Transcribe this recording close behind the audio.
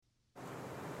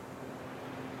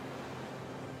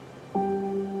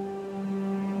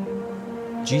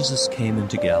Jesus came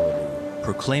into Galilee,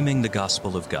 proclaiming the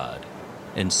gospel of God,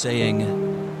 and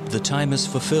saying, "The time is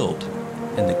fulfilled,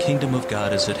 and the kingdom of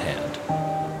God is at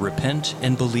hand. Repent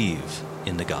and believe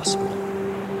in the gospel."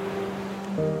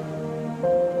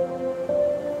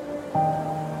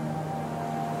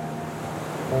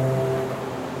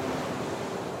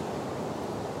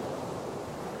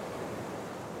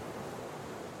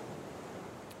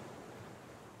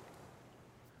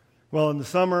 Well, in the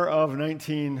summer of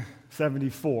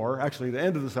 1974, actually the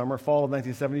end of the summer, fall of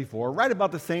 1974, right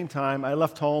about the same time I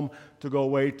left home to go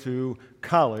away to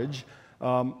college,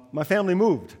 my family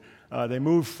moved. They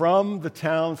moved from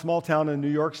the small town in New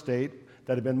York State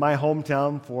that had been my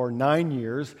hometown for 9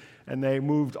 years, and they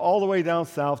moved all the way down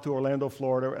south to Orlando,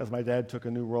 Florida, as my dad took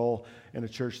a new role in a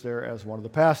church there as one of the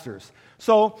pastors.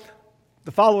 So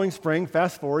the following spring,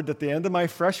 fast forward, at the end of my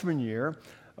freshman year,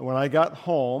 when I got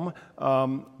home,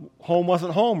 home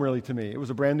wasn't home really to me. It was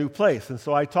a brand new place. And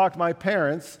so I talked my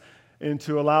parents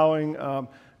into allowing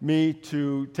me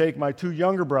to take my 2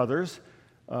 younger brothers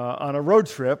on a road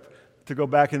trip to go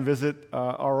back and visit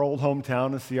our old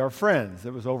hometown and see our friends.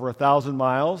 It was over 1,000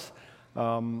 miles.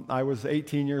 I was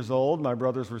 18 years old. My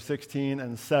brothers were 16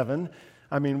 and 7.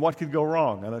 I mean, what could go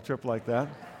wrong on a trip like that?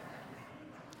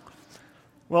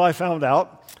 Well, I found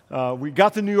out. We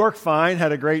got to New York fine,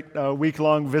 had a great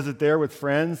week-long visit there with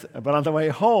friends, but on the way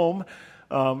home,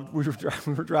 we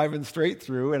were driving straight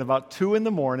through, and about 2 in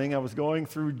the morning, I was going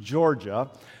through Georgia,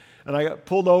 and I got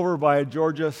pulled over by a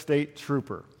Georgia state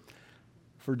trooper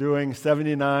for doing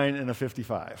 79 and a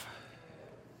 55.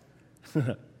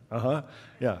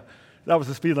 Yeah. That was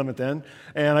the speed limit then.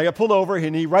 And I got pulled over,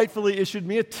 and he rightfully issued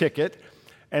me a ticket,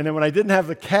 and then when I didn't have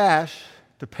the cash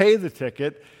to pay the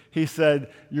ticket, he said,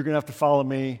 "You're going to have to follow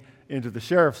me into the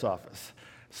sheriff's office."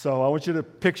 So I want you to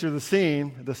picture the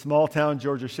scene, the small-town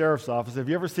Georgia sheriff's office. Have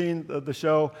you ever seen the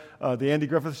show, the Andy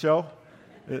Griffith Show?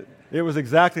 It was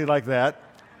exactly like that.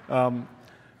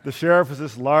 The sheriff was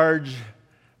this large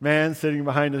man sitting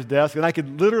behind his desk, and I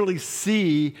could literally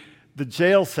see the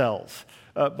jail cells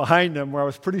behind him where I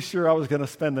was pretty sure I was going to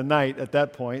spend the night at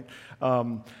that point.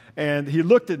 And he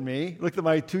looked at me, looked at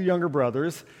my 2 younger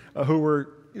brothers who were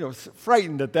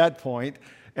frightened at that point,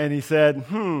 and he said,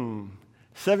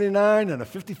 79 and a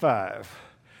 55.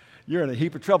 You're in a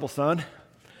heap of trouble, son.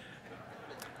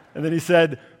 And then he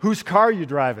said, "Whose car are you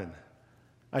driving?"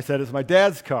 I said, "It's my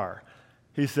dad's car."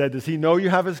 He said, "Does he know you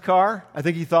have his car?" I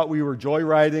think he thought we were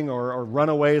joyriding or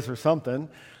runaways or something,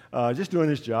 just doing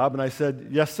his job. And I said,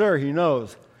 "Yes, sir, he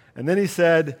knows." And then he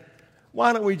said,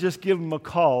 "Why don't we just give him a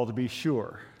call to be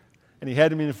sure?" And he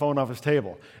handed me the phone off his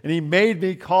table. And he made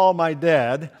me call my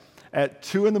dad at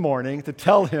 2 in the morning to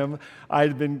tell him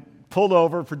I'd been pulled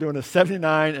over for doing a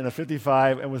 79 and a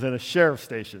 55 and was in a sheriff's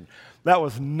station. That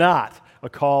was not a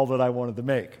call that I wanted to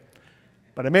make.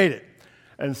 But I made it.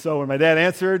 And so when my dad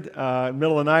answered, in the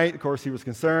middle of the night, of course, he was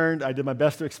concerned. I did my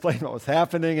best to explain what was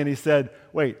happening. And he said,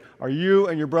 "Wait, are you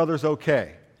and your brothers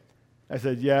okay?" I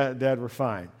said, "Yeah, Dad, we're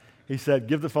fine." He said,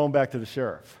 "Give the phone back to the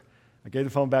sheriff." I gave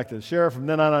the phone back to the sheriff. From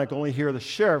then on, I could only hear the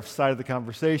sheriff's side of the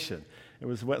conversation. It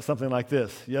was something like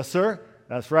this. "Yes, sir?"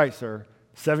 "That's right, sir.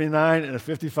 79 and a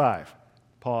 55.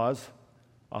 Pause.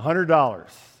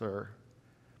 $100, sir.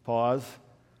 Pause.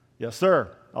 "Yes, sir.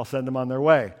 I'll send them on their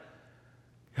way."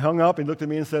 He hung up and looked at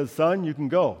me and said, "Son, you can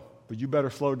go, but you better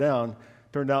slow down."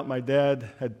 Turned out my dad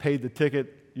had paid the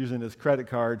ticket using his credit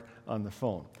card on the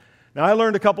phone. Now, I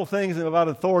learned a couple things about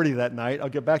authority that night. I'll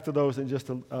get back to those in just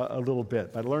a little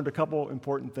bit. But I learned a couple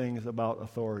important things about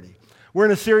authority. We're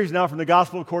in a series now from the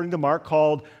Gospel according to Mark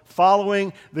called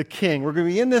Following the King. We're going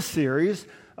to be in this series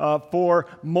for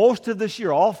most of this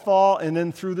year, all fall and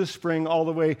then through the spring, all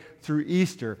the way through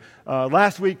Easter.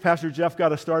 Last week, Pastor Jeff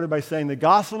got us started by saying the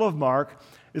Gospel of Mark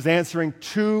is answering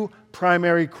 2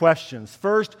 primary questions.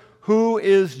 First, who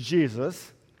is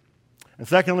Jesus? And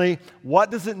secondly,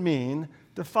 what does it mean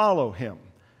to follow him?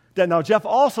 Now, Jeff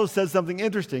also said something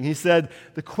interesting. He said,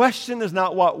 the question is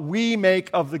not what we make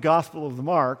of the Gospel of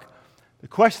Mark. The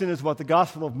question is what the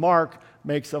Gospel of Mark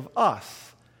makes of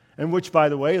us. And which, by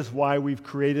the way, is why we've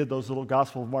created those little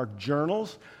Gospel of Mark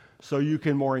journals, so you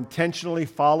can more intentionally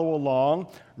follow along,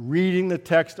 reading the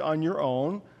text on your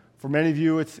own. For many of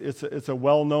you, it's a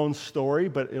well-known story,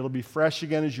 but it'll be fresh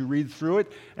again as you read through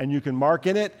it, and you can mark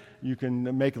in it. You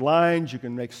can make lines, you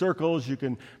can make circles, you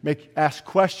can ask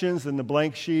questions in the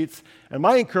blank sheets. And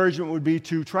my encouragement would be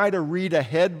to try to read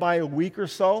ahead by a week or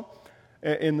so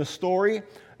in the story,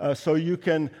 so you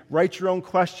can write your own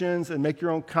questions and make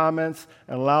your own comments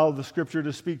and allow the Scripture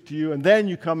to speak to you. And then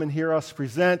you come and hear us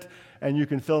present, and you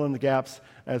can fill in the gaps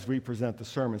as we present the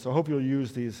sermon. So I hope you'll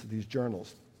use these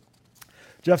journals.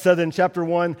 Jeff said in chapter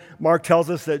 1, Mark tells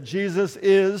us that Jesus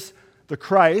is the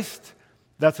Christ.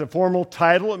 That's a formal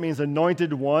title. It means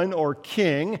anointed one or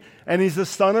king. And he's the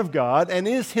Son of God and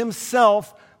is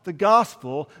himself the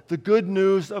gospel, the good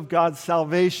news of God's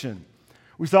salvation.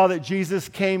 We saw that Jesus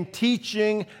came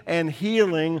teaching and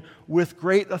healing with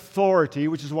great authority,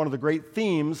 which is one of the great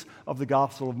themes of the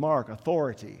Gospel of Mark,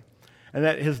 authority. And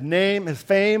that his name, his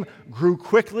fame grew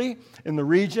quickly in the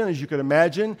region, as you could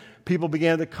imagine. People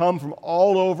began to come from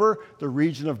all over the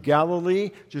region of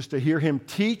Galilee just to hear him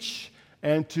teach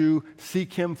and to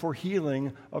seek him for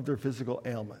healing of their physical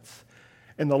ailments.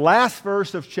 In the last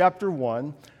verse of chapter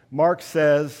 1, Mark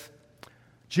says,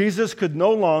 Jesus could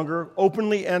no longer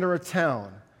openly enter a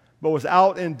town, but was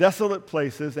out in desolate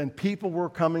places, and people were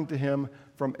coming to him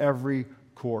from every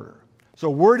quarter. So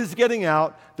word is getting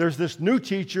out. There's this new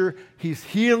teacher. He's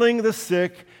healing the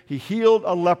sick. He healed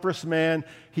a leprous man.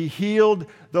 He healed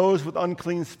those with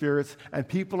unclean spirits, and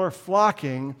people are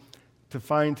flocking to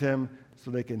find him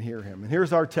so they can hear him. And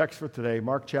here's our text for today,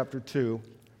 Mark chapter 2.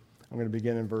 I'm going to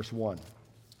begin in verse 1.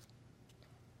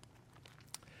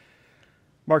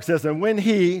 Mark says, and when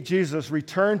he, Jesus,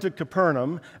 returned to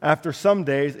Capernaum after some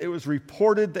days, it was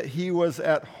reported that he was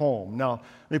at home. Now,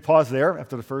 let me pause there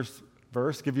after the first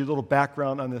verse, give you a little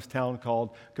background on this town called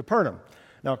Capernaum.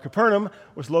 Now, Capernaum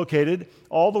was located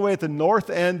all the way at the north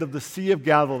end of the Sea of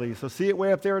Galilee. So see it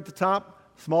way up there at the top?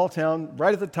 Small town,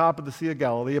 right at the top of the Sea of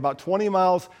Galilee, about 20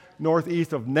 miles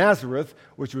northeast of Nazareth,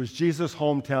 which was Jesus'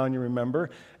 hometown, you remember,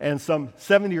 and some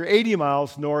 70 or 80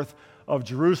 miles north of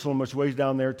Jerusalem, which way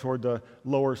down there toward the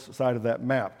lower side of that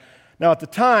map. Now, at the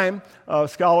time,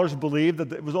 scholars believed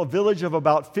that it was a village of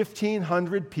about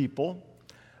 1,500 people,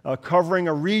 covering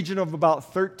a region of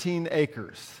about 13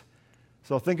 acres.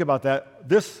 So think about that.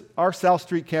 Our South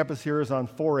Street campus here is on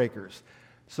 4 acres.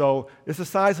 So it's the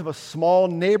size of a small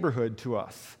neighborhood to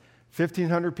us.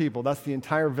 1,500 people, that's the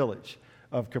entire village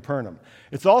of Capernaum.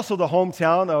 It's also the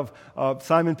hometown of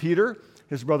Simon Peter,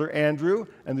 his brother Andrew,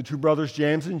 and the two brothers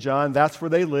James and John. That's where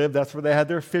they lived. That's where they had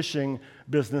their fishing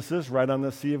businesses, right on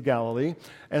the Sea of Galilee.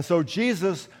 And so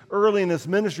Jesus, early in his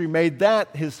ministry, made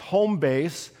that his home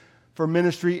base for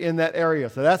ministry in that area.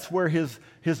 So that's where his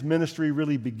ministry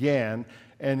really began,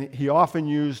 and he often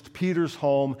used Peter's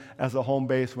home as a home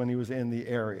base when he was in the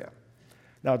area.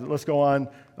 Now, let's go on,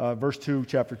 verse 2,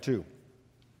 chapter 2.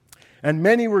 And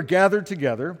many were gathered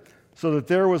together, so that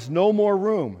there was no more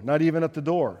room, not even at the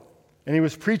door. And he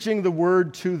was preaching the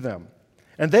word to them.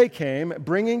 And they came,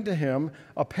 bringing to him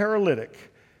a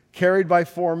paralytic, carried by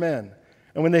 4 men.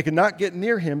 And when they could not get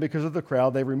near him because of the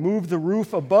crowd, they removed the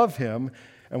roof above him.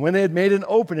 And when they had made an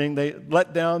opening, they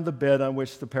let down the bed on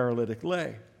which the paralytic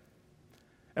lay.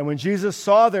 And when Jesus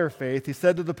saw their faith, he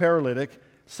said to the paralytic,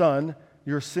 Son,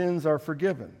 your sins are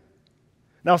forgiven.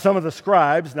 Now some of the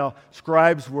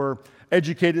scribes were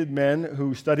educated men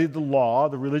who studied the law,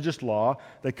 the religious law.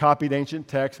 They copied ancient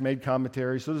texts, made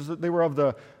commentaries. So they were of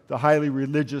the highly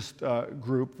religious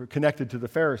group connected to the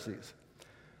Pharisees.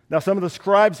 Now some of the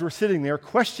scribes were sitting there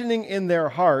questioning in their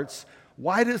hearts,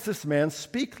 why does this man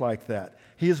speak like that?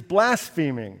 He is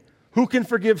blaspheming. Who can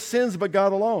forgive sins but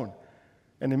God alone?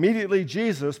 And immediately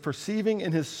Jesus, perceiving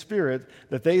in his spirit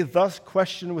that they thus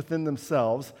questioned within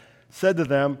themselves, said to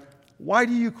them, why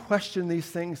do you question these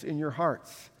things in your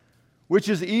hearts? Which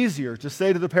is easier, to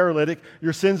say to the paralytic,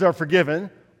 your sins are forgiven,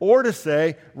 or to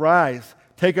say, rise,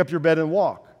 take up your bed and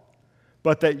walk?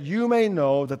 But that you may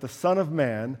know that the Son of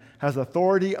Man has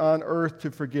authority on earth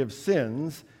to forgive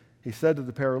sins, he said to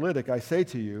the paralytic, I say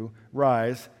to you,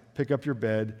 rise, pick up your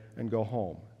bed, and go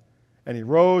home. And he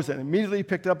rose and immediately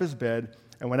picked up his bed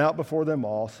and went out before them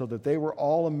all, so that they were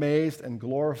all amazed and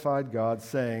glorified God,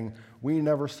 saying, we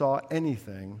never saw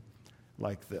anything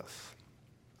like this.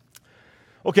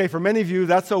 Okay, for many of you,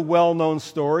 that's a well-known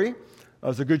story.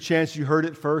 There's a good chance you heard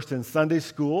it first in Sunday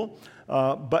school.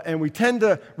 And we tend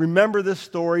to remember this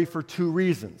story for 2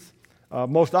 reasons.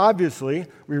 Most obviously,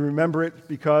 we remember it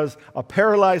because a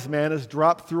paralyzed man is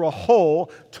dropped through a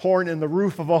hole torn in the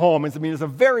roof of a home. It's a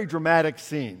very dramatic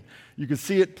scene. You can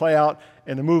see it play out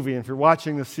in a movie. And if you're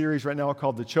watching the series right now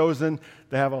called The Chosen,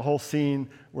 they have a whole scene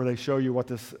where they show you what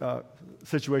this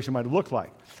situation might look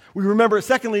like. We remember it,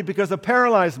 secondly, because a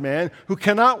paralyzed man who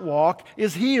cannot walk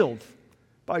is healed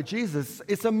by Jesus.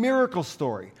 It's a miracle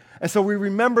story. And so we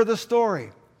remember the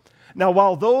story. Now,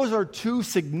 while those are 2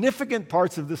 significant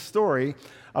parts of this story,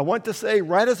 I want to say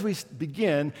right as we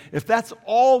begin, if that's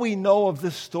all we know of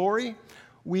this story,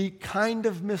 we kind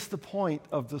of miss the point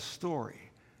of the story.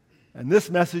 And this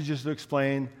message is to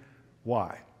explain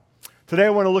why. Today I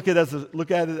want to look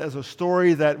at it as a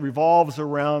story that revolves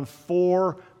around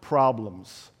 4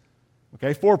 problems.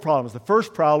 Okay, 4 problems. The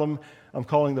first problem I'm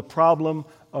calling the problem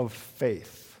of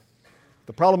faith.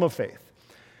 The problem of faith.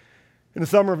 In the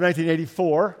summer of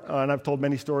 1984, and I've told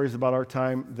many stories about our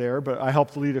time there, but I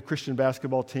helped lead a Christian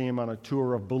basketball team on a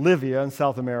tour of Bolivia in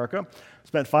South America.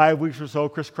 Spent 5 weeks or so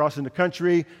crisscrossing the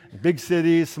country, big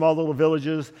cities, small little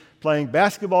villages, playing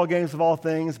basketball games of all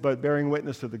things, but bearing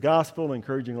witness to the gospel,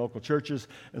 encouraging local churches,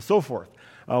 and so forth.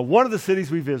 One of the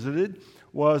cities we visited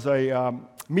was a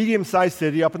medium-sized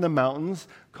city up in the mountains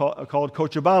called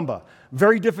Cochabamba.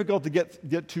 Very difficult to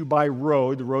get to by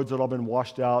road. The roads had all been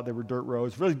washed out. They were dirt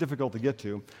roads, really difficult to get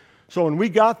to. So when we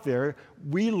got there,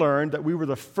 we learned that we were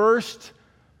the first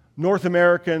North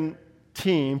American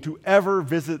team to ever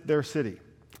visit their city.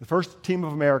 The first team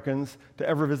of Americans to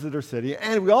ever visit their city.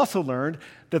 And we also learned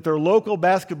that their local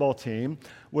basketball team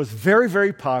was very,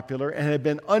 very popular and had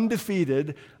been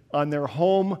undefeated on their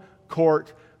home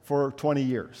court for 20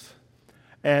 years.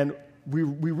 And we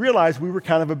realized we were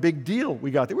kind of a big deal.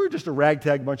 We got there. We were just a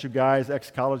ragtag bunch of guys,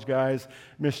 ex-college guys,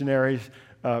 missionaries.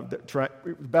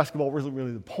 Basketball wasn't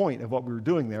really the point of what we were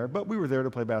doing there, but we were there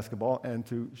to play basketball and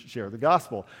to share the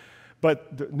gospel.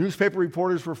 But the newspaper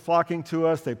reporters were flocking to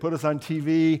us. They put us on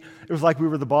TV. It was like we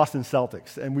were the Boston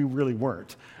Celtics, and we really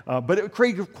weren't. But it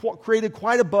created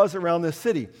quite a buzz around this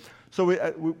city. So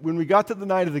when we got to the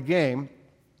night of the game,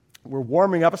 we're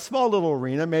warming up a small little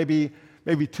arena, maybe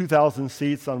 2,000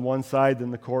 seats on one side, then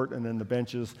the court, and then the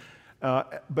benches.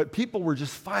 But people were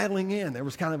just filing in. There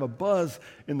was kind of a buzz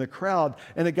in the crowd,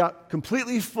 and it got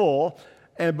completely full.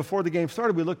 And before the game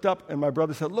started, we looked up, and my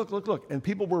brother said, look. And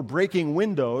people were breaking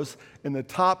windows in the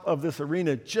top of this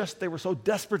arena. They were so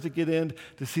desperate to get in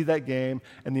to see that game.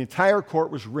 And the entire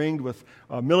court was ringed with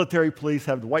military police,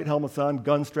 had white helmets on,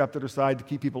 guns strapped to their side to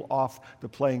keep people off the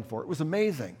playing floor. It was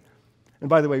amazing. And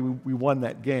by the way, we won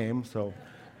that game, so...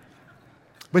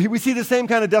 But we see the same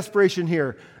kind of desperation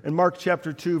here in Mark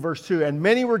chapter 2, verse 2. And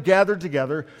many were gathered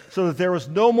together so that there was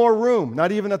no more room,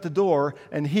 not even at the door,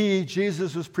 and he,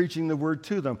 Jesus, was preaching the word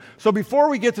to them. So before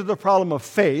we get to the problem of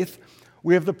faith,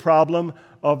 we have the problem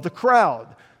of the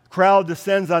crowd. The crowd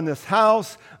descends on this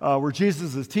house where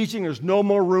Jesus is teaching. There's no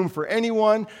more room for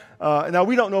anyone. Now,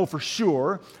 we don't know for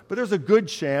sure, but there's a good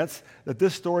chance that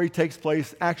this story takes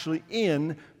place actually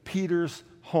in Peter's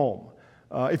home.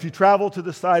 If you travel to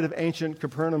the site of ancient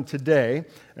Capernaum today,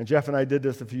 and Jeff and I did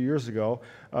this a few years ago,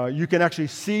 you can actually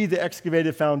see the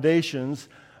excavated foundations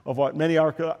of what many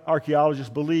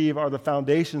archaeologists believe are the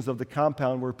foundations of the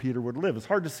compound where Peter would live. It's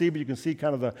hard to see, but you can see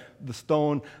kind of the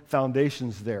stone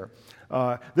foundations there.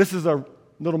 This is a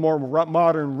little more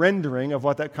modern rendering of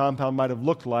what that compound might have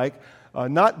looked like.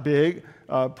 Not big,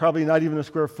 probably not even the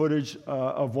square footage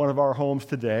of one of our homes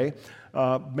today.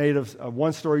 Made of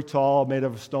 1 story tall, made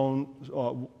of stone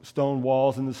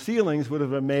walls, and the ceilings would have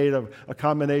been made of a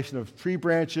combination of tree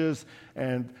branches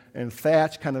and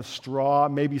thatch, kind of straw,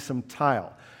 maybe some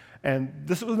tile. And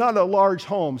this was not a large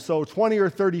home, so 20 or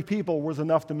 30 people was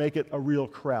enough to make it a real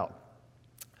crowd.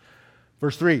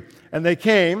 Verse 3, and they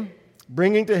came,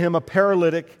 bringing to him a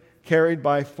paralytic carried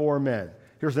by 4 men.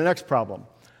 Here's the next problem.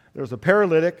 There's a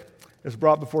paralytic is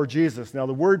brought before Jesus. Now,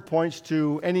 the word points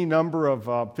to any number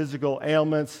of physical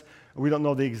ailments. We don't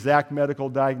know the exact medical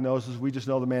diagnosis. We just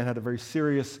know the man had a very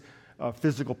serious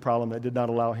physical problem that did not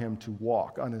allow him to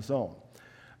walk on his own.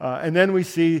 And then we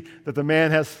see that the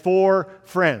man has 4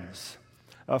 friends,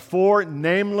 4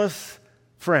 nameless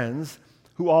friends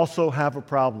who also have a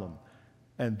problem.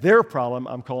 And their problem,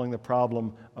 I'm calling the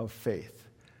problem of faith.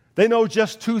 They know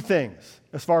just 2 things,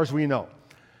 as far as we know.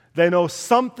 They know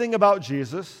something about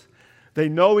Jesus. They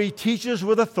know he teaches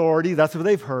with authority. That's what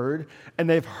they've heard. And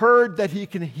they've heard that he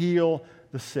can heal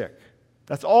the sick.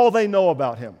 That's all they know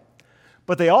about him.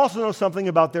 But they also know something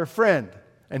about their friend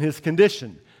and his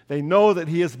condition. They know that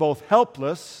he is both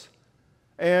helpless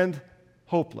and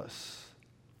hopeless.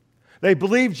 They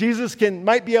believe Jesus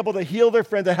might be able to heal their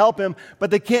friend, to help him, but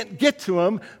they can't get to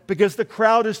him because the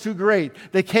crowd is too great.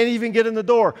 They can't even get in the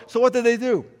door. So what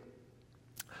do?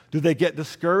 Do they get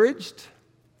discouraged?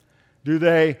 Do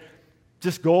they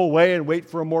just go away and wait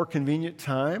for a more convenient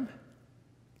time?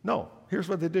 No. Here's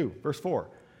what they do. Verse 4.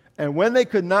 And when they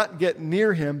could not get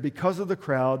near him because of the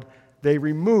crowd, they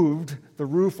removed the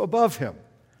roof above him.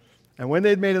 And when they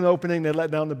had made an opening, they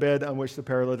let down the bed on which the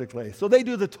paralytic lay. So they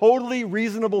do the totally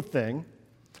reasonable thing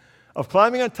of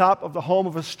climbing on top of the home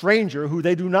of a stranger who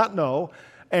they do not know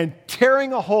and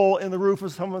tearing a hole in the roof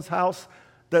of someone's house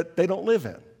that they don't live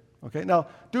in. Okay, now,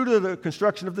 due to the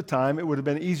construction of the time, it would have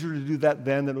been easier to do that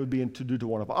then than it would be to do to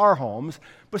one of our homes.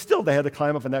 But still, they had to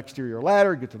climb up an exterior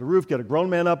ladder, get to the roof, get a grown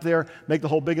man up there, make the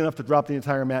hole big enough to drop the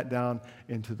entire mat down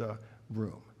into the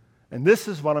room. And this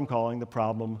is what I'm calling the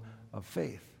problem of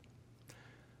faith.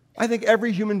 I think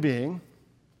every human being,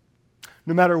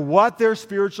 no matter what their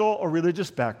spiritual or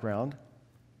religious background,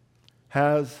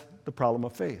 has the problem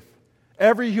of faith.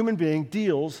 Every human being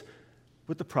deals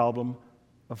with the problem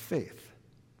of faith.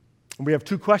 And we have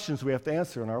two questions we have to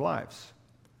answer in our lives.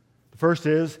 The first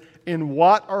is, in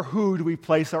what or who do we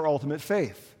place our ultimate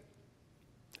faith?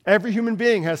 Every human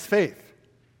being has faith.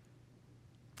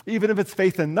 Even if it's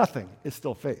faith in nothing, it's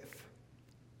still faith.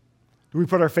 Do we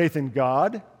put our faith in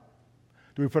God?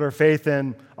 Do we put our faith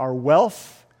in our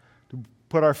wealth? Do we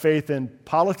put our faith in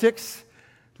politics?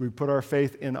 Do we put our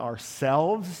faith in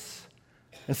ourselves?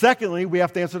 And secondly, we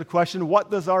have to answer the question,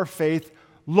 what does our faith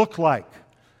look like?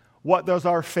 What does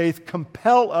our faith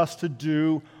compel us to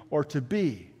do or to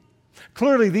be?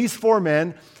 Clearly, these four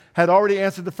men had already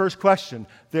answered the first question.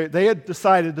 They had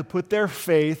decided to put their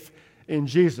faith in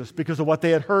Jesus because of what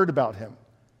they had heard about him.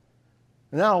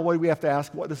 Now, what do we have to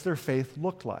ask? What does their faith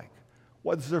look like?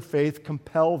 What does their faith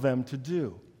compel them to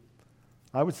do?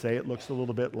 I would say it looks a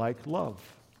little bit like love.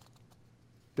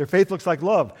 Their faith looks like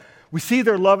love. We see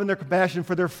their love and their compassion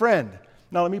for their friend.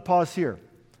 Now, let me pause here.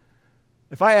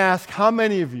 If I ask how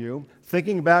many of you,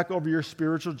 thinking back over your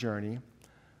spiritual journey,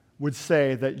 would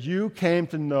say that you came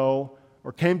to know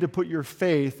or came to put your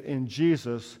faith in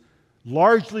Jesus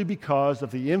largely because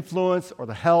of the influence or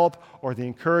the help or the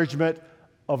encouragement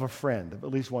of a friend, of at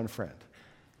least one friend?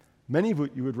 Many of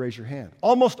you would raise your hand.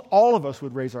 Almost all of us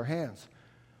would raise our hands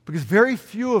because very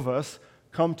few of us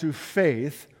come to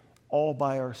faith all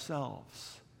by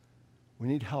ourselves. We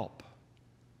need help.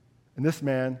 And this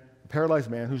man, a paralyzed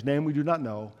man, whose name we do not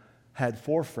know, had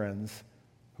four friends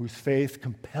whose faith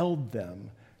compelled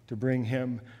them to bring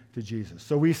him to Jesus.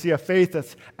 So we see a faith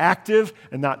that's active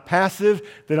and not passive.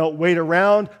 They don't wait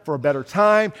around for a better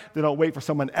time. They don't wait for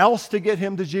someone else to get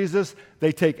him to Jesus.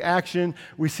 They take action.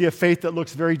 We see a faith that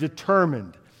looks very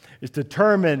determined. It's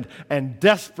determined and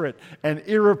desperate and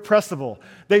irrepressible.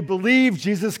 They believe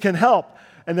Jesus can help,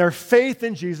 and their faith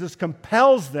in Jesus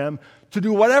compels them to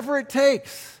do whatever it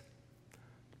takes.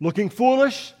 Looking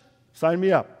foolish? Sign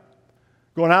me up.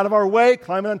 Going out of our way,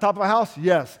 climbing on top of a house?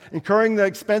 Yes. Incurring the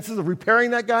expenses of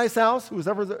repairing that guy's house,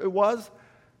 whoever it was?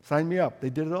 Sign me up. They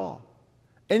did it all.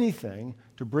 Anything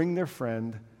to bring their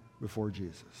friend before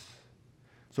Jesus.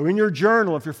 So in your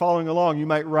journal, if you're following along, you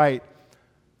might write,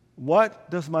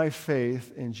 what does my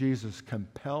faith in Jesus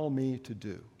compel me to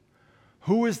do?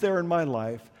 Who is there in my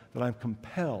life that I'm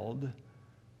compelled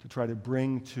to try to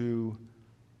bring to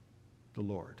the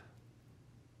Lord?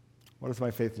 What does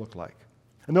my faith look like?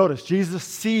 And notice, Jesus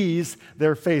sees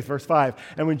their faith, verse 5.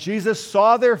 And when Jesus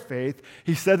saw their faith,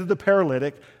 he said to the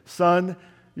paralytic, son,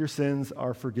 your sins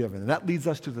are forgiven. And that leads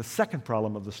us to the second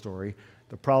problem of the story,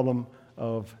 the problem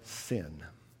of sin.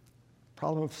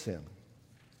 Problem of sin.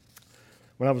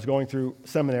 When I was going through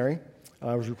seminary,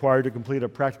 I was required to complete a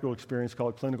practical experience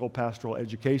called clinical pastoral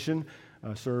education.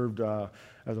 I served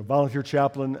as a volunteer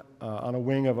chaplain on a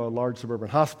wing of a large suburban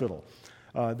hospital.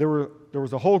 There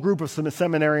was a whole group of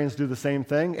seminarians do the same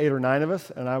thing, 8 or 9 of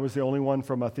us, and I was the only one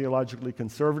from a theologically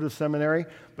conservative seminary,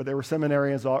 but there were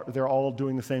seminarians, they're all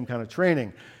doing the same kind of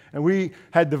training. And we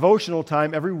had devotional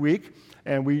time every week,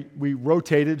 and we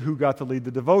rotated who got to lead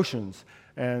the devotions.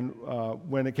 And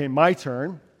when it came my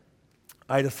turn,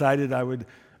 I decided I would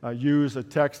use a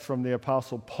text from the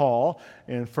Apostle Paul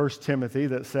in 1 Timothy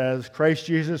that says, Christ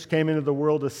Jesus came into the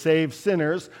world to save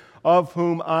sinners, of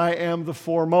whom I am the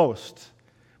foremost.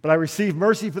 But I received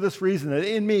mercy for this reason, that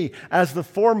in me, as the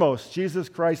foremost, Jesus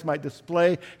Christ might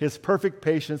display his perfect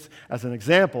patience as an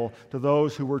example to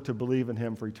those who were to believe in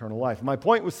him for eternal life. And my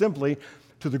point was simply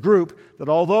to the group that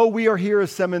although we are here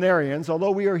as seminarians, although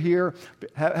we are here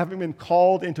having been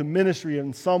called into ministry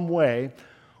in some way,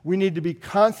 we need to be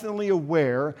constantly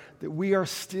aware that we are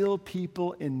still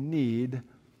people in need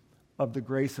of the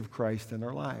grace of Christ in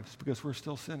our lives because we're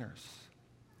still sinners.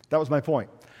 That was my point.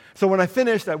 So when I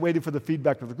finished, I waited for the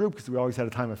feedback of the group because we always had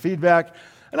a time of feedback.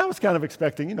 And I was kind of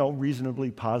expecting, reasonably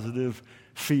positive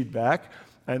feedback.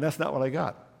 And that's not what I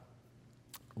got.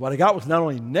 What I got was not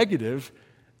only negative,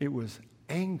 it was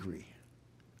angry.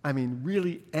 I mean,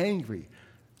 really angry.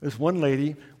 This one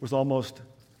lady was almost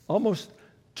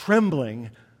trembling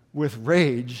with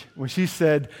rage when she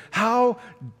said, how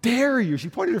dare you, she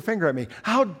pointed her finger at me,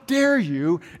 how dare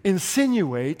you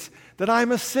insinuate that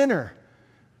I'm a sinner?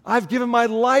 I've given my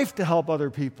life to help other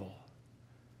people.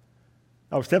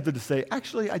 I was tempted to say,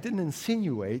 actually, I didn't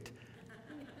insinuate.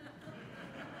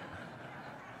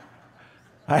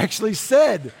 I actually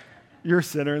said, you're a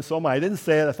sinner and so am I. I didn't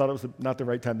say it. I thought it was not the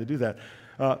right time to do that.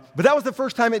 But that was the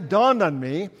first time it dawned on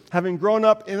me, having grown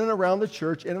up in and around the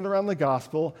church, in and around the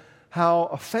gospel, how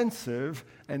offensive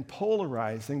and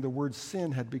polarizing the word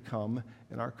sin had become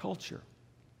in our culture.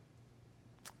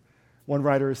 One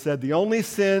writer has said, the only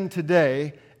sin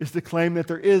today is to claim that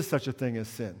there is such a thing as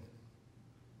sin.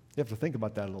 You have to think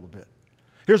about that a little bit.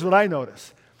 Here's what I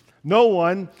notice. No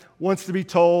one wants to be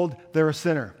told they're a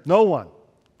sinner. No one.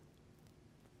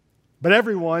 But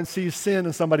everyone sees sin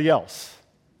in somebody else.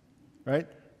 Right?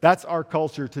 That's our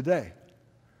culture today.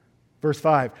 Verse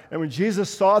 5, and when Jesus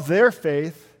saw their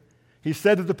faith, he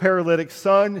said to the paralytic,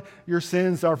 son, your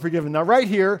sins are forgiven. Now right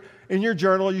here in your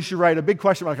journal, you should write a big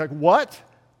question mark, like, what?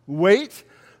 Wait?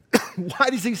 Why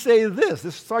does he say this?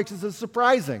 This strikes us as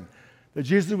surprising that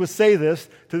Jesus would say this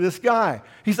to this guy.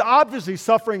 He's obviously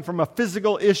suffering from a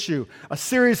physical issue, a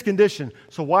serious condition.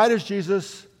 So why does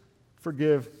Jesus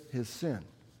forgive his sin?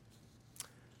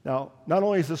 Now, not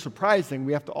only is this surprising,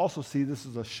 we have to also see this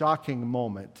as a shocking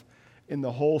moment in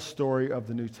the whole story of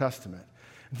the New Testament.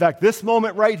 In fact, this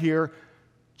moment right here,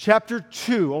 chapter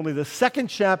 2, only the second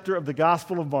chapter of the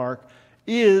Gospel of Mark,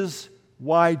 is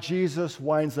why Jesus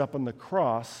winds up on the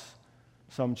cross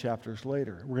some chapters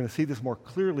later. We're going to see this more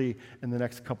clearly in the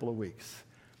next couple of weeks.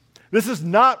 This is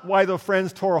not why the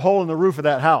friends tore a hole in the roof of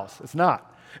that house. It's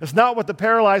not. It's not what the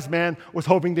paralyzed man was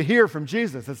hoping to hear from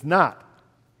Jesus. It's not.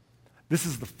 This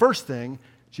is the first thing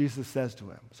Jesus says to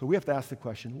him. So we have to ask the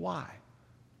question, why?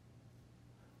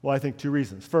 Well, I think two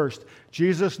reasons. First,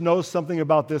 Jesus knows something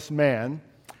about this man,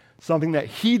 something that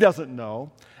he doesn't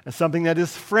know, and something that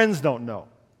his friends don't know.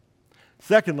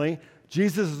 Secondly,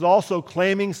 Jesus is also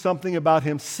claiming something about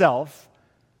himself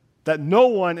that no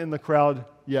one in the crowd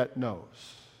yet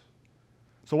knows.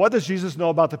 So what does Jesus know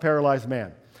about the paralyzed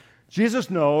man? Jesus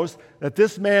knows that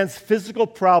this man's physical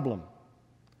problem,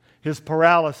 his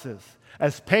paralysis,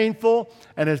 as painful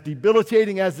and as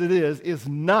debilitating as it is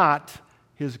not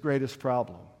his greatest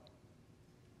problem.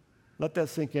 Let that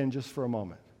sink in just for a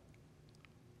moment.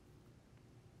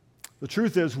 The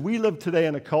truth is, we live today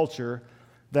in a culture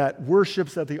that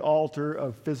worships at the altar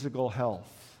of physical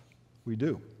health. We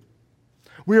do.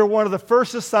 We are one of the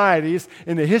first societies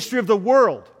in the history of the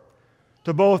world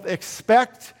to both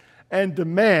expect and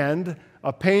demand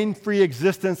a pain-free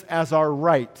existence as our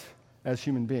right as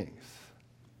human beings.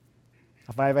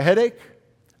 If I have a headache,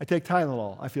 I take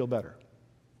Tylenol. I feel better.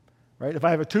 Right? If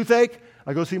I have a toothache,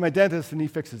 I go see my dentist and he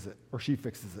fixes it or she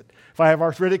fixes it. If I have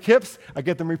arthritic hips, I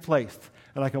get them replaced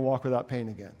and I can walk without pain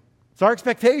again. It's our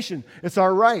expectation. It's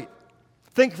our right.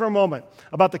 Think for a moment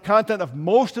about the content of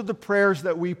most of the prayers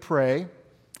that we pray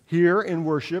here in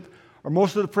worship, or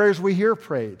most of the prayers we hear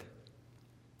prayed.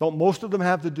 Don't most of them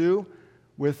have to do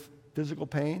with physical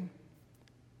pain,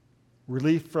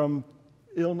 relief from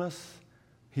illness,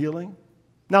 healing?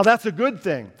 Now that's a good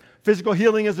thing. Physical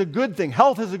healing is a good thing.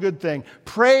 Health is a good thing.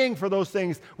 Praying for those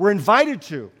things we're invited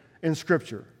to in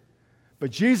Scripture. But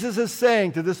Jesus is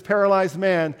saying to this paralyzed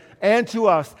man and to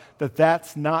us that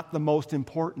that's not the most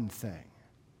important thing.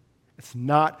 It's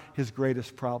not his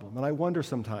greatest problem. And I wonder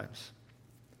sometimes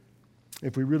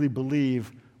if we really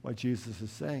believe what Jesus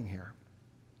is saying here.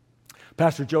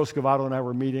 Pastor Joe Scavato and I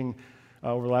were meeting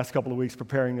over the last couple of weeks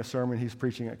preparing the sermon he's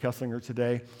preaching at Kesslinger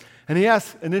today. And he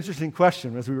asked an interesting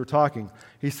question as we were talking.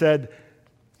 He said,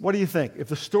 what do you think? If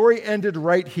the story ended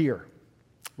right here,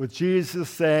 with Jesus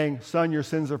saying, son, your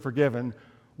sins are forgiven,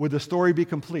 would the story be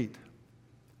complete?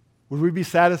 Would we be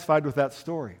satisfied with that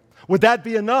story? Would that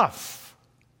be enough?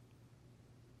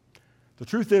 The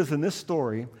truth is, in this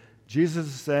story, Jesus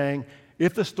is saying,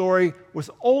 if the story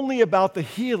was only about the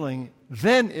healing,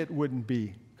 then it wouldn't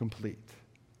be complete.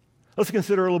 Let's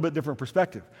consider a little bit different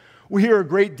perspective. We hear a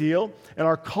great deal in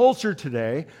our culture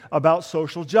today about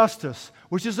social justice,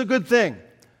 which is a good thing.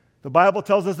 The Bible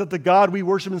tells us that the God we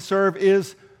worship and serve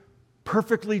is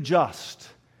perfectly just.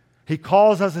 He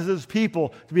calls us as his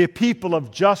people to be a people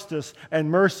of justice and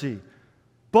mercy.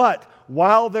 But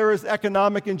while there is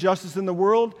economic injustice in the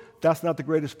world, that's not the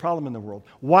greatest problem in the world.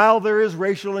 While there is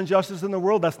racial injustice in the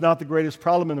world, that's not the greatest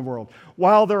problem in the world.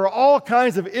 While there are all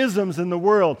kinds of isms in the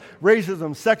world,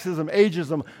 racism, sexism,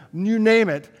 ageism, you name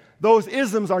it, those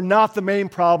isms are not the main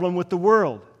problem with the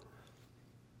world.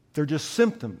 They're just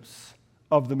symptoms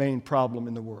of the main problem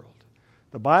in the world.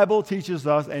 The Bible teaches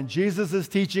us, and Jesus is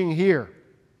teaching here,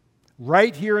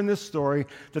 right here in this story,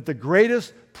 that the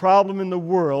greatest problem in the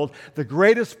world, the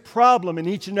greatest problem in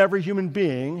each and every human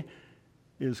being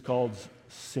is called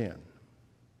sin.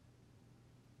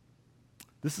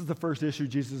 This is the first issue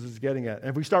Jesus is getting at. And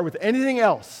if we start with anything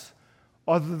else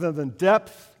other than the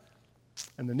depth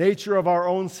and the nature of our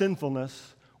own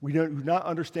sinfulness, we do not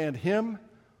understand him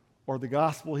or the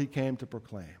gospel he came to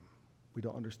proclaim. We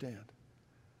don't understand.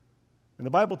 And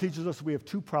the Bible teaches us we have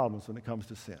two problems when it comes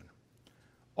to sin.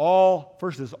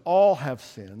 All have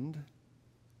sinned.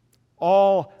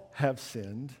 All have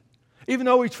sinned. Even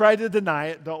though we try to deny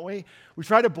it, don't we? We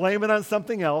try to blame it on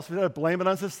something else. We try to blame it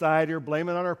on society, or blame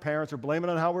it on our parents, or blame it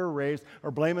on how we were raised, or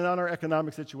blame it on our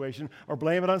economic situation, or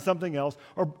blame it on something else,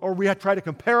 or we try to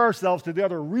compare ourselves to the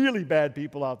other really bad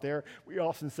people out there. We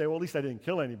often say, well, at least I didn't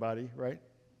kill anybody, right?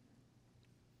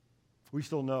 We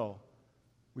still know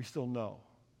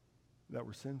that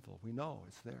we're sinful. We know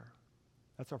it's there.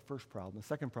 That's our first problem. The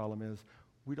second problem is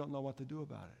we don't know what to do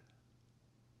about it.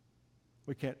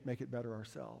 We can't make it better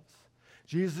ourselves.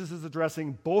 Jesus is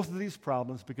addressing both of these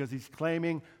problems because he's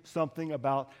claiming something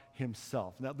about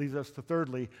himself. And that leads us to,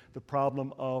 thirdly, the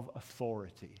problem of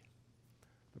authority.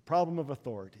 The problem of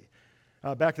authority.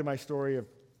 Back to my story of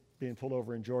being pulled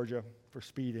over in Georgia for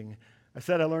speeding. I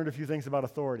said I learned a few things about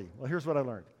authority. Well, here's what I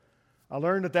learned. I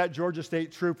learned that Georgia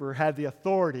State trooper had the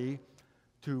authority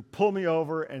to pull me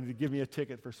over and to give me a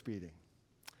ticket for speeding.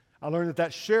 I learned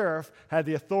that sheriff had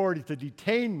the authority to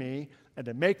detain me and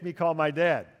to make me call my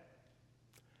dad.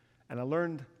 And I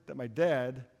learned that my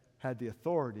dad had the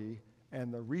authority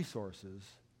and the resources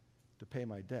to pay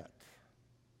my debt.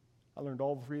 I learned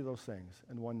all three of those things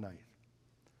in one night.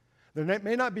 There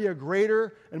may not be a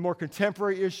greater and more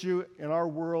contemporary issue in our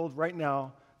world right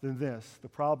now than this, the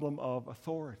problem of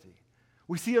authority.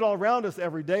 We see it all around us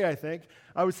every day, I think.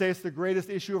 I would say it's the greatest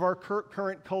issue of our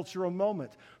current cultural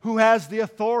moment. Who has the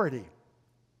authority?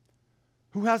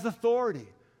 Who has authority?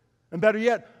 And better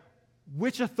yet,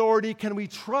 which authority can we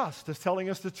trust as telling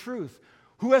us the truth?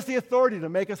 Who has the authority to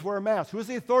make us wear a mask? Who has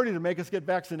the authority to make us get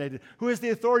vaccinated? Who has the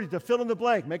authority to fill in the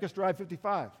blank, make us drive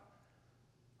 55?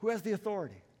 Who has the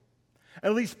authority?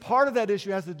 At least part of that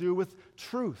issue has to do with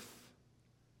truth.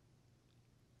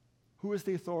 Who is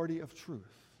the authority of truth?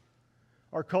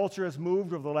 Our culture has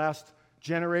moved over the last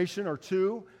generation or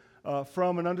two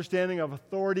from an understanding of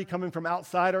authority coming from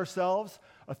outside ourselves,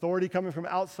 authority coming from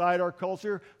outside our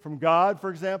culture, from God, for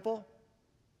example,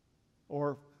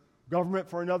 or government,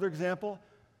 for another example.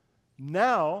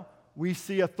 Now we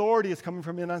see authority as coming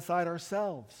from inside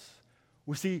ourselves.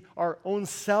 We see our own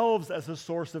selves as a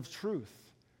source of truth.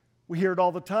 We hear it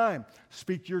all the time.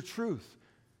 Speak your truth.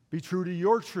 Be true to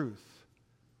your truth.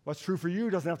 What's true for you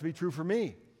doesn't have to be true for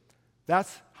me.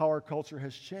 That's how our culture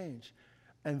has changed.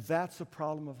 And that's a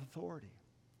problem of authority.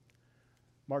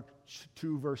 Mark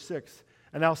 2, verse 6.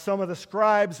 And now some of the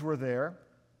scribes were there,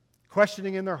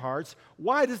 questioning in their hearts,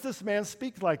 why does this man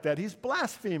speak like that? He's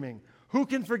blaspheming. Who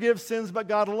can forgive sins but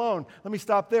God alone? Let me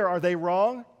stop there. Are they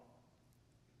wrong?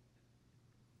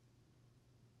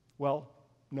 Well,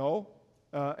 no,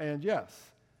 and yes.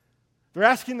 They're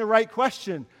asking the right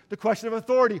question, the question of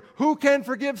authority. Who can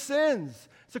forgive sins?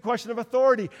 It's a question of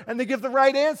authority. And they give the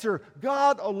right answer,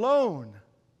 God alone.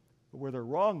 But where they're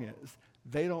wrong is,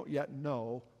 they don't yet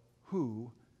know who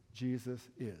Jesus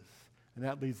is. And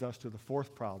that leads us to the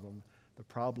fourth problem, the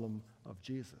problem of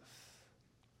Jesus.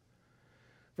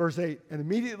 Verse 8, and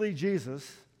immediately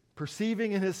Jesus,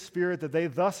 perceiving in his spirit that they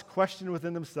thus questioned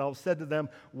within themselves, said to them,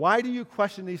 why do you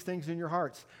question these things in your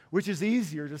hearts? Which is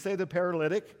easier to say to the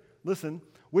paralytic, listen,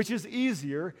 which is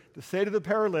easier to say to the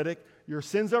paralytic, your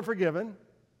sins are forgiven,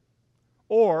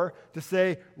 or to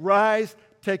say, rise,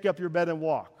 take up your bed and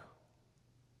walk?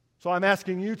 So I'm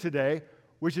asking you today,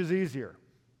 which is easier?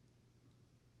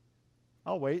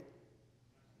 I'll wait.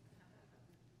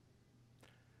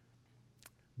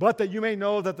 But that you may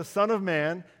know that the Son of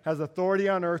Man has authority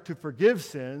on earth to forgive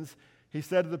sins, he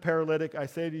said to the paralytic, I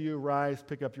say to you, rise,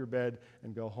 pick up your bed,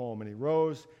 and go home. And he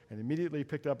rose and immediately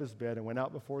picked up his bed and went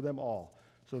out before them all.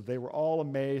 So they were all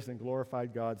amazed and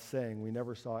glorified God, saying, we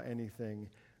never saw anything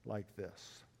like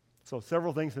this. So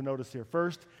several things to notice here.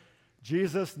 First,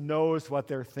 Jesus knows what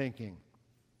they're thinking.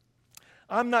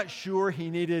 I'm not sure he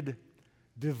needed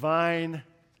divine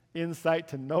insight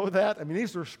to know that. I mean,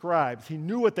 these were scribes. He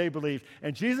knew what they believed.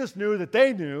 And Jesus knew that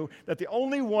they knew that the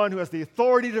only one who has the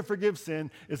authority to forgive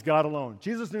sin is God alone.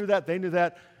 Jesus knew that. They knew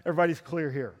that. Everybody's clear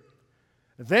here.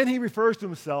 And then he refers to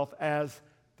himself as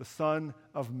the Son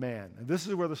of Man. And this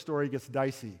is where the story gets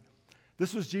dicey.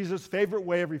 This was Jesus' favorite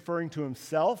way of referring to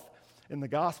himself in the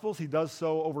Gospels. He does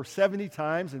so over 70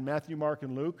 times in Matthew, Mark,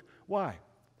 and Luke. Why?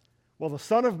 Well, the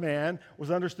Son of Man was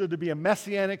understood to be a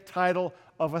messianic title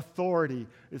of authority.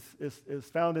 It's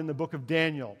found in the book of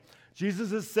Daniel.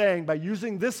 Jesus is saying, by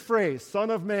using this phrase, Son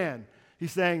of Man,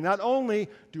 he's saying, not only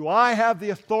do I have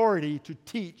the authority to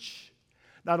teach,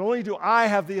 not only do I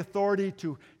have the authority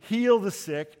to heal the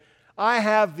sick, I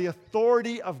have the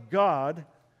authority of God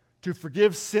to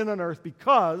forgive sin on earth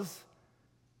because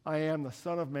I am the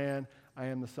Son of Man, I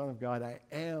am the Son of God, I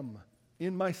am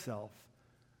in myself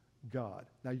God.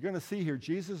 Now you're going to see here,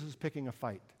 Jesus is picking a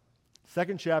fight.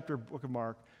 Second chapter, book of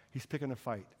Mark, he's picking a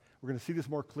fight. We're going to see this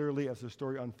more clearly as the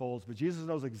story unfolds, but Jesus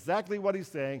knows exactly what he's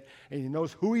saying, and he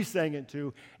knows who he's saying it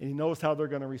to, and he knows how they're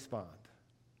going to respond.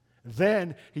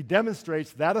 Then he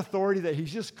demonstrates that authority that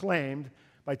he's just claimed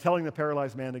by telling the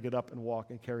paralyzed man to get up and walk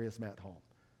and carry his mat home.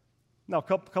 Now, a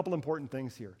couple important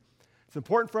things here. It's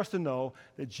important for us to know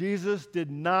that Jesus did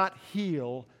not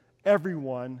heal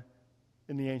everyone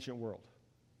in the ancient world.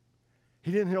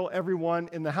 He didn't heal everyone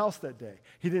in the house that day.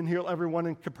 He didn't heal everyone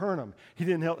in Capernaum. He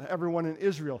didn't heal everyone in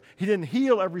Israel. He didn't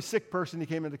heal every sick person he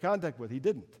came into contact with. He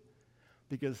didn't.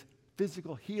 Because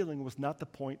physical healing was not the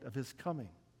point of his coming.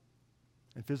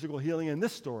 And physical healing in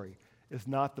this story is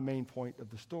not the main point of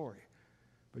the story.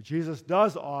 But Jesus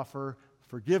does offer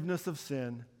forgiveness of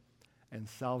sin and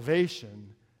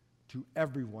salvation to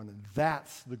everyone. And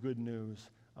that's the good news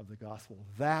of the gospel.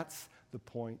 That's the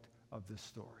point of this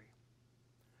story.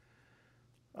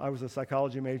 I was a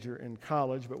psychology major in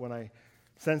college, but when I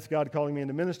sensed God calling me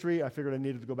into ministry, I figured I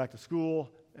needed to go back to school,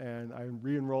 and I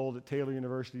re-enrolled at Taylor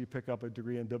University to pick up a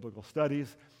degree in biblical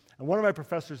studies. And one of my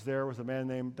professors there was a man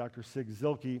named Dr. Sig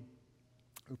Zilke,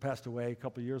 who passed away a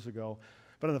couple of years ago.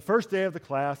 But on the first day of the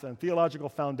class on theological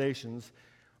foundations,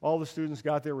 all the students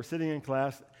got there, were sitting in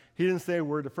class. He didn't say a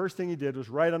word. The first thing he did was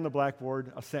write on the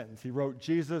blackboard a sentence. He wrote,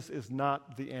 "Jesus is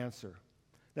not the answer."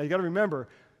 Now, you got to remember,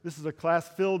 this is a class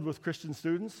filled with Christian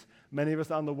students, many of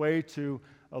us on the way to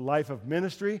a life of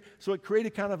ministry. So it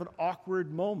created kind of an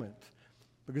awkward moment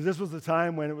because this was the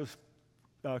time when it was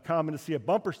common to see a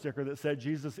bumper sticker that said,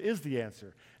 "Jesus is the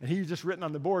answer." And he just written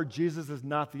on the board, "Jesus is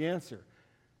not the answer."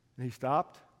 And he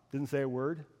stopped, didn't say a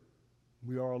word.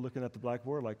 We were all looking at the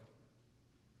blackboard like,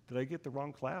 did I get the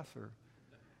wrong class?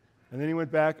 And then he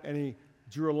went back and he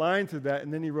drew a line through that,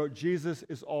 and then he wrote, "Jesus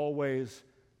is always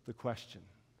the question."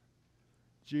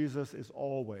 Jesus is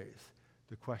always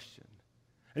the question.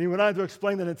 And he went on to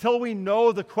explain that until we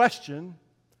know the question,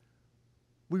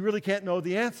 we really can't know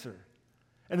the answer.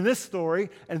 And in this story,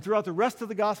 and throughout the rest of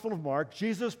the Gospel of Mark,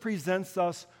 Jesus presents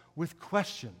us with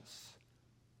questions.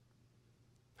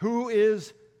 Who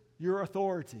is your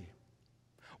authority?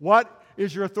 What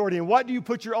is your authority? And what do you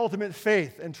put your ultimate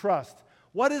faith and trust?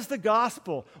 What is the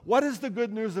gospel? What is the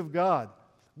good news of God?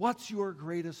 What's your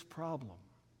greatest problem?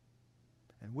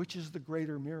 And which is the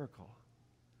greater miracle?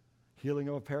 Healing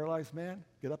of a paralyzed man?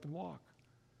 Get up and walk.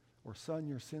 Or, son,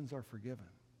 your sins are forgiven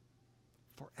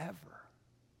forever.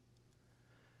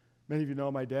 Many of you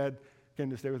know my dad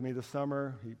came to stay with me this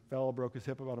summer. He broke his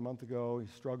hip about a month ago.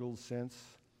 He's struggled since.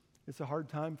 It's a hard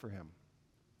time for him.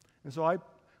 And so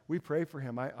we pray for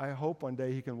him. I hope one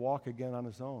day he can walk again on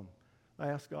his own. I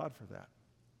ask God for that.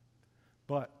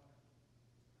 But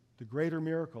the greater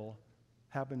miracle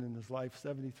happened in his life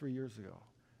 73 years ago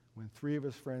when 3 of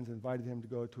his friends invited him to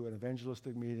go to an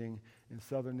evangelistic meeting in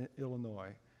southern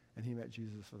Illinois, and he met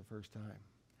Jesus for the first time.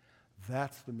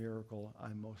 That's the miracle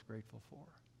I'm most grateful for.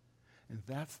 And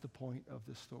that's the point of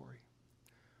this story.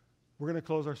 We're going to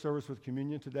close our service with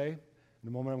communion today. In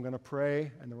a moment, I'm going to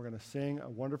pray, and then we're going to sing a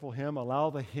wonderful hymn. Allow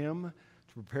the hymn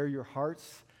to prepare your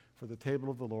hearts for the table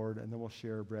of the Lord, and then we'll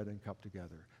share bread and cup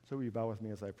together. So will you bow with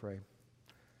me as I pray?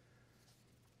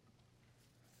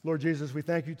 Lord Jesus, we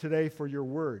thank you today for your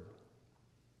word.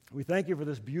 We thank you for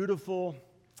this beautiful,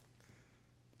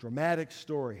 dramatic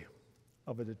story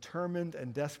of a determined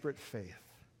and desperate faith.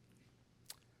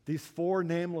 These 4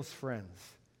 nameless friends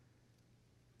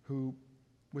who,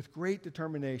 with great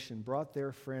determination, brought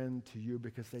their friend to you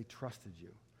because they trusted you.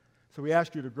 So we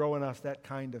ask you to grow in us that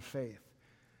kind of faith.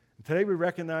 And today we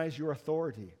recognize your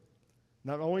authority,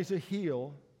 not only to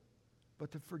heal,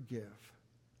 but to forgive.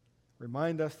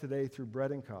 Remind us today through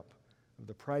bread and cup of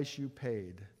the price you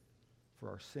paid for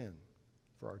our sin,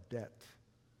 for our debt,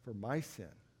 for my sin.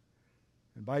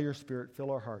 And by your Spirit, fill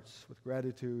our hearts with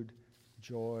gratitude,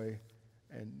 joy,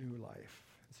 and new life.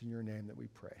 It's in your name that we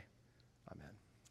pray.